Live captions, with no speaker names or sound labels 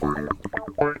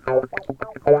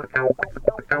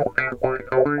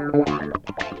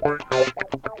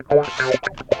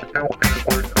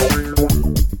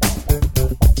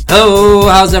Hello,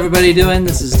 how's everybody doing?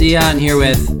 This is Dion here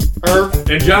with Irv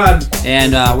and John.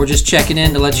 And we're just checking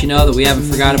in to let you know that we haven't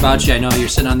forgot about you. I know you're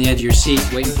sitting on the edge of your seat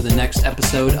waiting for the next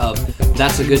episode of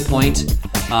That's a Good Point.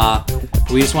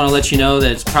 We just want to let you know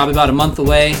that it's probably about a month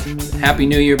away. Happy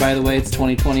New Year, by the way. It's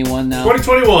 2021 now.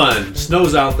 2021.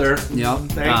 Snow's out there. Yep.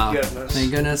 Thank goodness.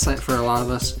 Thank goodness for a lot of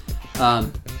us.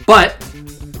 But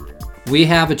we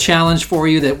have a challenge for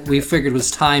you that we figured was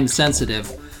time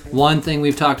sensitive. One thing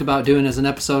we've talked about doing as an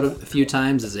episode a few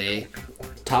times is a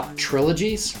top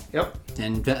trilogies. Yep.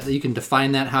 And you can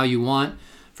define that how you want.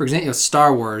 For example,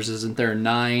 Star Wars, isn't there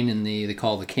 9 in they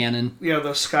call the canon? Yeah, the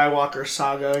Skywalker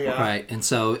saga, yeah. Right. And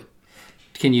so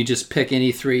can you just pick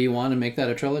any 3 you want and make that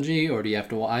a trilogy, or do you have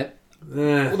to...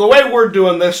 Well, the way we're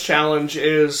doing this challenge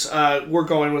is we're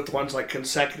going with ones like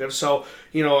consecutive. So,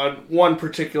 one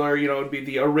particular, would be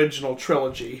the original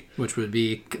trilogy. Which would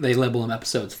be, they label them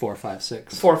episodes 4, 5,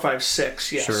 6. 4, 5,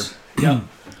 6, yes. Sure. Yep.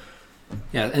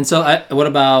 Yeah, and so what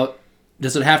about,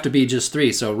 does it have to be just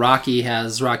 3? So Rocky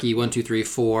has Rocky 1, 2, 3,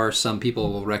 4. Some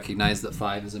people will recognize that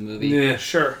 5 is a movie. Yeah,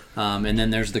 sure. And then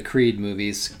there's the Creed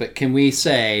movies. But can we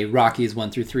say Rockies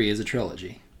 1 through 3 is a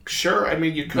trilogy? Sure, I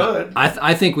mean, you could.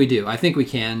 I think we do. I think we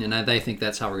can, and I think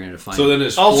that's how we're going to define it. So then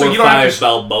is Also, 4, you don't 5 have to-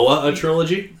 Balboa a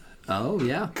trilogy? Oh,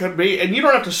 yeah. Could be. And you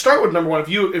don't have to start with number 1.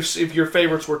 If your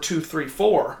favorites were 2, 3,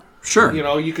 4. Sure.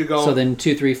 You could go... So then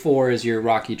 2, 3, 4 is your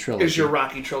Rocky trilogy. Is your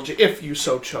Rocky trilogy, if you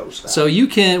so chose that. So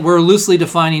we're loosely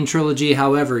defining trilogy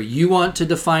however you want to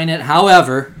define it.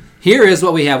 However, here is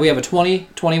what we have. We have a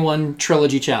 2021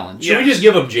 trilogy challenge. Should we just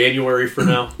give them January for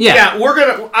now? Yeah.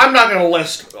 I'm not gonna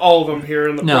list all of them here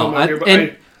in the promo here,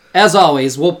 but as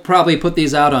always, we'll probably put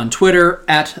these out on Twitter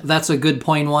at That's a Good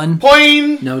Point 1.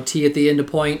 Point! No T at the end of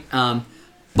point.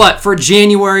 But for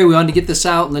January, we wanted to get this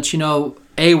out and let you know,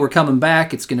 we're coming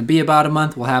back. It's going to be about a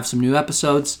month. We'll have some new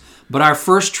episodes. But our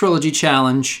first trilogy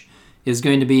challenge is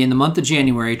going to be in the month of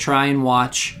January. Try and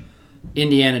watch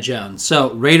Indiana Jones.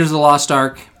 So, Raiders of the Lost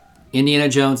Ark, Indiana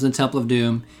Jones and the Temple of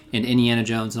Doom, and Indiana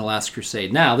Jones and the Last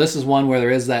Crusade. Now, this is one where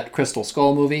there is that Crystal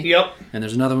Skull movie. Yep. And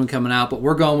there's another one coming out, but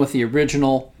we're going with the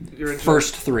original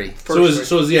first 3. So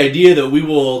is the idea that we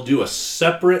will do a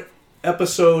separate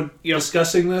episode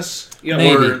discussing this? Yep.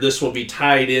 Maybe. Or this will be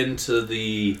tied into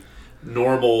the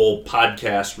normal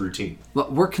podcast routine?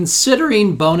 But we're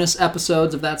considering bonus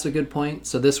episodes, if that's a good point.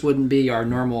 So this wouldn't be our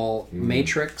normal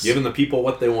matrix. Giving the people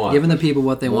what they want. Giving the people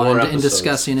what they More want and episodes.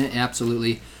 discussing it,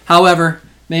 absolutely. However,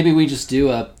 maybe we just do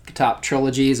a top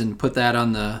trilogies and put that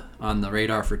on the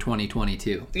radar for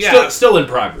 2022. Yeah. Still in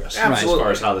progress Absolutely. as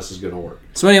far as how this is going to work.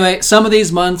 So anyway, some of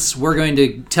these months we're going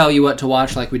to tell you what to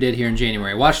watch like we did here in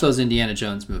January. Watch those Indiana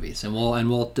Jones movies, and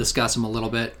we'll discuss them a little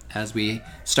bit as we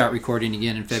start recording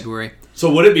again in February.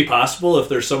 So would it be possible if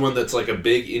there's someone that's like a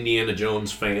big Indiana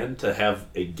Jones fan to have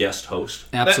a guest host?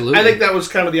 Absolutely. I think that was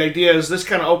kind of the idea. Is this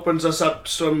kind of opens us up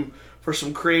for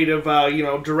some creative,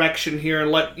 direction here,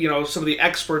 and let some of the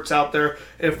experts out there,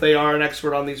 if they are an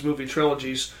expert on these movie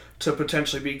trilogies, to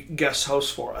potentially be guest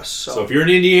hosts for us. So if you're an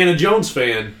Indiana Jones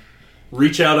fan,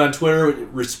 reach out on Twitter,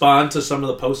 respond to some of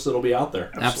the posts that'll be out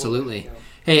there. Absolutely.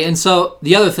 Hey, and so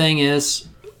the other thing is,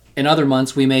 in other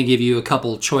months, we may give you a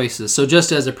couple choices. So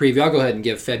just as a preview, I'll go ahead and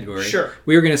give February. Sure.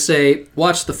 We were going to say,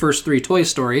 watch the first 3 Toy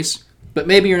Stories, but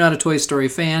maybe you're not a Toy Story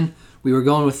fan. We were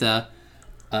going with the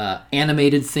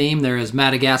animated theme. There is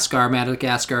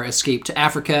Madagascar, Escape to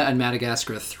Africa, and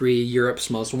Madagascar 3, Europe's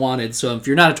Most Wanted. So if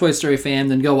you're not a Toy Story fan,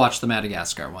 then go watch the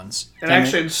Madagascar ones. And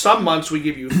actually, in some months, we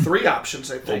give you 3 options,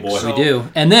 I think. Oh, boy. So, We do.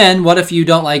 And then, what if you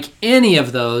don't like any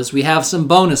of those? We have some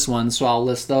bonus ones, so I'll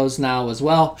list those now as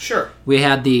well. Sure. We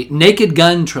had the Naked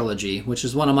Gun trilogy, which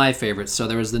is one of my favorites. So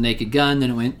there was the Naked Gun,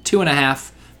 then it went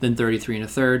 2.5, then 33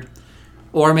 1/3.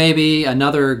 Or maybe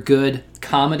another good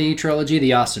comedy trilogy,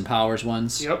 the Austin Powers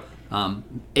ones. Yep.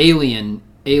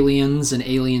 Aliens, and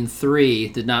Alien 3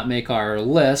 did not make our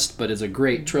list, but is a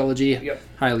great trilogy, Yep.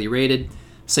 highly rated.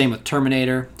 Same with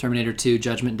Terminator 2,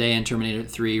 Judgment Day, and Terminator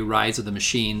 3, Rise of the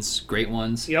Machines, great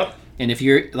ones. Yep. And if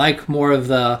you're like more of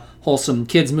the wholesome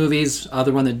kids movies,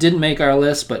 other one that didn't make our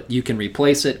list, but you can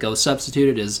replace it, go substitute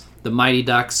it, is The Mighty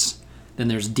Ducks. Then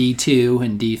there's D2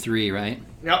 and D3, right?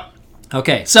 Yep.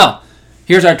 Okay, so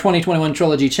here's our 2021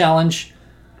 Trilogy Challenge.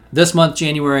 This month,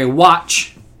 January,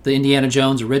 watch the Indiana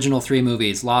Jones original 3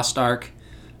 movies, Lost Ark,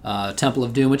 Temple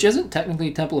of Doom, which isn't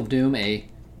technically Temple of Doom a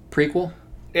prequel.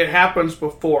 It happens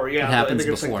before, yeah. It happens I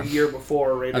think it's before. like the year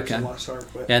before Raiders Okay. of the Lost Ark.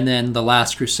 But And then The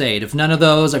Last Crusade. If none of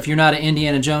those, if you're not an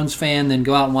Indiana Jones fan, then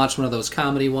go out and watch one of those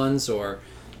comedy ones or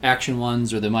action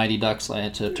ones or the Mighty Ducks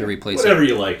to replace Whatever it.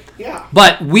 you like. yeah,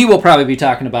 But we will probably be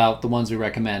talking about the ones we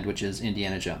recommend, which is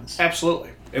Indiana Jones.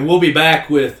 absolutely. And we'll be back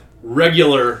with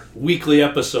regular weekly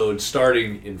episodes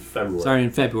starting in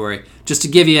February. Just to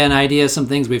give you an idea of some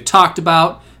things we've talked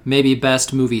about, maybe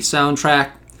best movie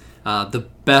soundtrack, the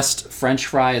best French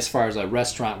fry as far as a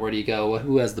restaurant, where do you go?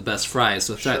 Who has the best fries?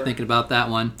 So start thinking about that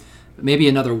one. Maybe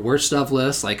another worst of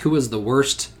list, like who was the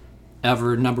worst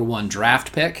ever number one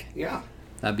draft pick? Yeah.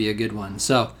 That'd be a good one.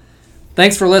 So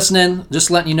thanks for listening.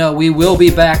 Just letting you know we will be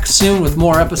back soon with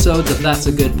more episodes of That's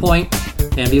a Good Point.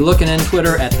 And be looking in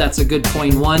Twitter at That's a Good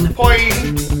Point 1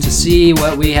 to see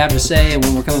what we have to say and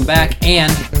when we're coming back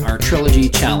and our trilogy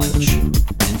challenge.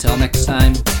 Until next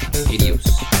time.